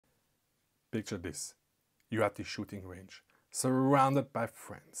Picture this. You're at the shooting range, surrounded by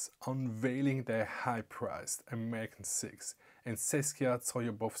friends, unveiling their high-priced American 6 and Saskia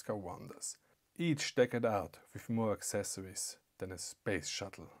Zoyobowska wonders, each decked out with more accessories than a space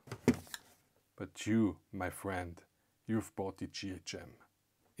shuttle. But you, my friend, you've bought the GHM.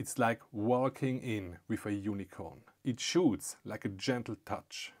 It's like walking in with a unicorn. It shoots like a gentle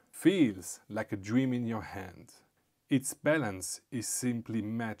touch, feels like a dream in your hand. Its balance is simply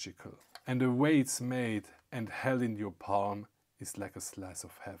magical, and the way it's made and held in your palm is like a slice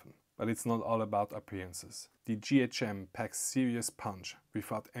of heaven. But it's not all about appearances. The GHM packs serious punch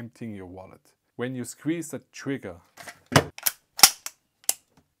without emptying your wallet. When you squeeze the trigger,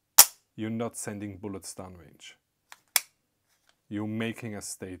 you're not sending bullets downrange. You're making a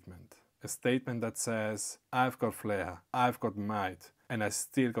statement. A statement that says, I've got flair, I've got might, and I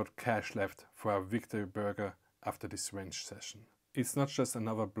still got cash left for a victory burger after this range session. It's not just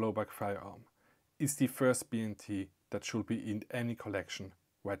another blowback firearm. It's the first B&T that should be in any collection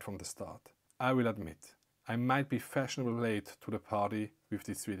right from the start. I will admit, I might be fashionably late to the party with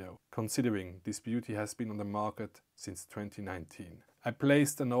this video, considering this beauty has been on the market since 2019. I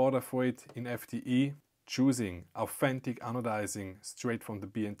placed an order for it in FTE, choosing authentic anodizing straight from the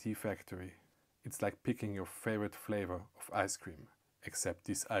B&T factory. It's like picking your favorite flavor of ice cream, except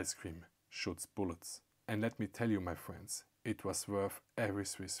this ice cream shoots bullets. And let me tell you, my friends, it was worth every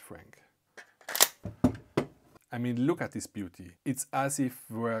Swiss franc. I mean, look at this beauty. It's as if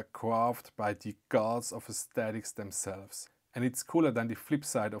we were carved by the gods of aesthetics themselves. And it's cooler than the flip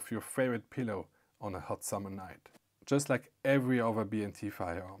side of your favorite pillow on a hot summer night. Just like every other B&T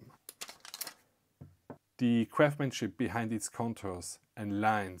firearm. The craftsmanship behind its contours and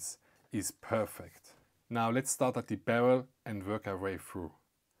lines is perfect. Now let's start at the barrel and work our way through.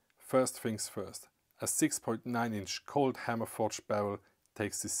 First things first, a 6.9-inch cold hammer-forged barrel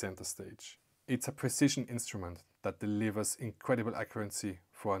takes the center stage. It's a precision instrument that delivers incredible accuracy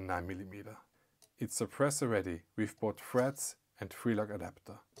for a 9mm. It's suppressor ready with both threads and 3-lock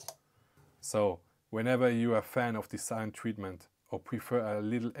adapter. So, whenever you're a fan of the silent treatment or prefer a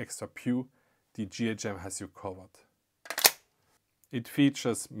little extra pew, the GHM has you covered. It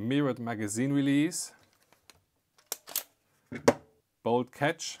features mirrored magazine release, bolt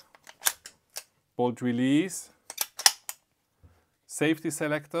catch, bolt release, safety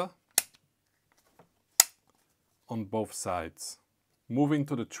selector on both sides. Moving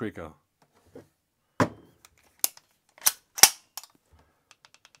to the trigger.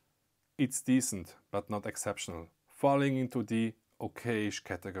 It's decent, but not exceptional, falling into the okayish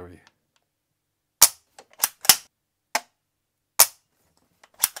category.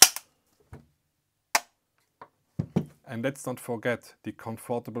 And let's not forget the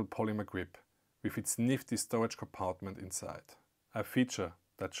comfortable polymer grip with its nifty storage compartment inside. A feature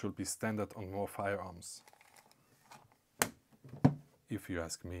that should be standard on more firearms. If you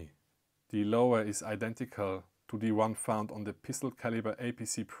ask me. The lower is identical to the one found on the pistol caliber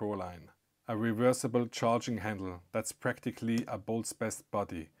APC Pro line. A reversible charging handle that's practically a bolt's best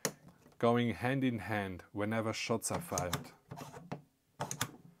buddy, going hand in hand whenever shots are fired.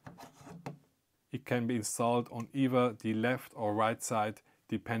 It can be installed on either the left or right side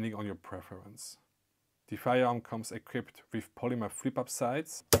depending on your preference. The firearm comes equipped with polymer flip-up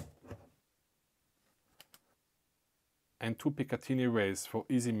sights and 2 Picatinny rails for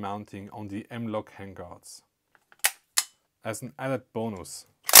easy mounting on the M-LOK handguards. As an added bonus,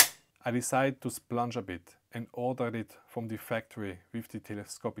 I decided to splurge a bit and ordered it from the factory with the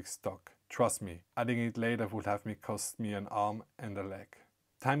telescopic stock. Trust me, adding it later would have cost me an arm and a leg.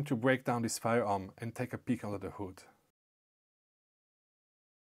 Time to break down this firearm and take a peek under the hood.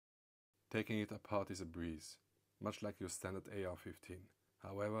 Taking it apart is a breeze, much like your standard AR-15.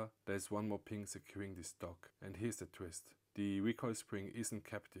 However, there is one more pin securing the stock, and here's the twist. The recoil spring isn't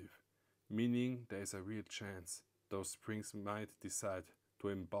captive, meaning there is a real chance those springs might decide to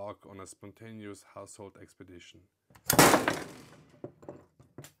embark on a spontaneous household expedition.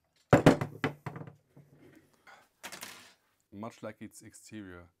 Much like its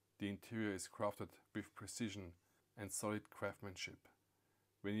exterior, the interior is crafted with precision and solid craftsmanship.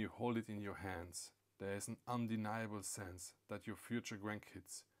 When you hold it in your hands, there is an undeniable sense that your future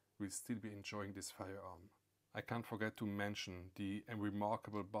grandkids will still be enjoying this firearm. I can't forget to mention the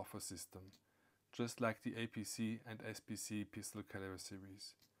remarkable buffer system, just like the APC and SPC pistol caliber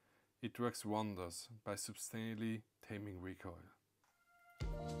series. It works wonders by substantially taming recoil.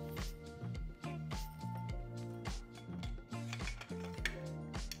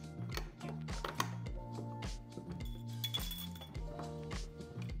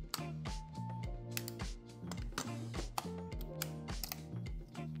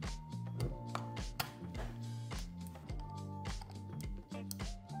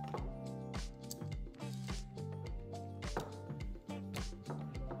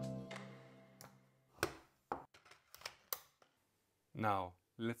 Now,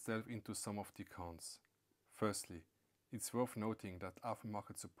 let's delve into some of the cons. Firstly, it's worth noting that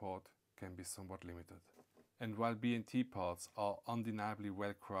aftermarket support can be somewhat limited. And while B&T parts are undeniably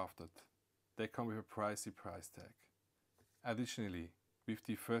well crafted, they come with a pricey price tag. Additionally, with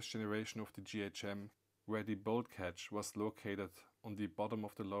the first generation of the GHM, where the bolt catch was located on the bottom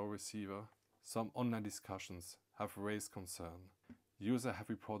of the lower receiver, some online discussions have raised concern. Users have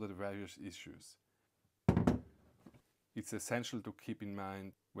reported various issues. It's essential to keep in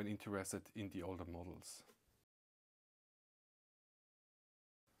mind when interested in the older models.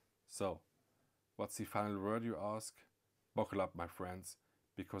 So, what's the final word, you ask? Buckle up, my friends,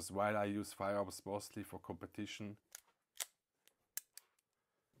 because while I use firearms mostly for competition,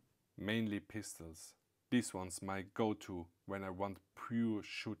 mainly pistols, this one's my go-to when I want pure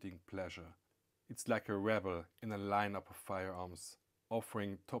shooting pleasure. It's like a rebel in a lineup of firearms,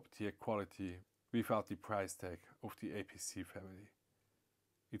 offering top-tier quality without the price tag of the APC family.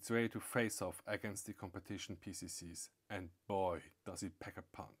 It's ready to face off against the competition PCCs, and boy, does it pack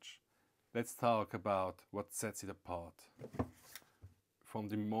a punch. Let's talk about what sets it apart. From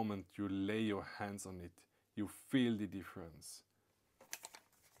the moment you lay your hands on it, you feel the difference.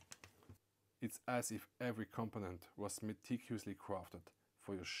 It's as if every component was meticulously crafted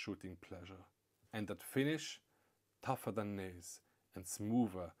for your shooting pleasure. And that finish? Tougher than nails and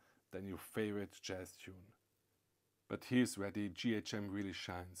smoother than your favorite jazz tune. But here's where the GHM really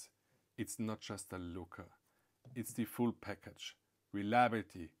shines. It's not just a looker. It's the full package.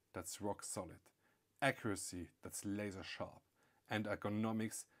 Reliability that's rock solid, accuracy that's laser sharp, and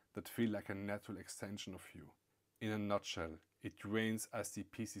ergonomics that feel like a natural extension of you. In a nutshell, it reigns as the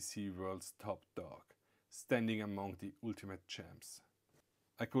PCC world's top dog, standing among the ultimate champs.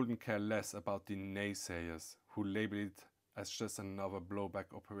 I couldn't care less about the naysayers who label it as just another blowback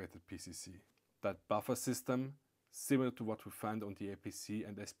operated PCC. That buffer system, similar to what we find on the APC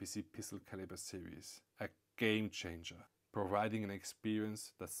and SPC pistol caliber series, a game changer, providing an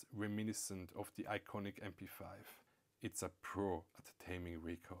experience that's reminiscent of the iconic MP5. It's a pro at taming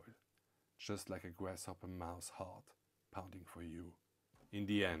recoil, just like a Grasshopper Mouse heart pounding for you. In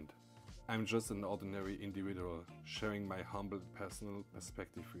the end, I'm just an ordinary individual sharing my humble personal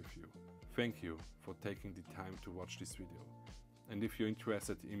perspective with you. Thank you for taking the time to watch this video. And if you're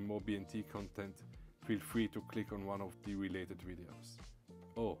interested in more B&T content, feel free to click on one of the related videos.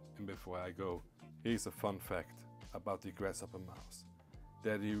 Oh, and before I go, here's a fun fact about the Grasshopper Mouse.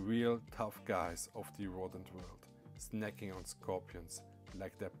 They're the real tough guys of the rodent world, snacking on scorpions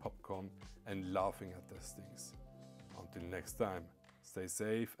like they're popcorn and laughing at their stings. Until next time, stay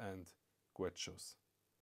safe and good shoes.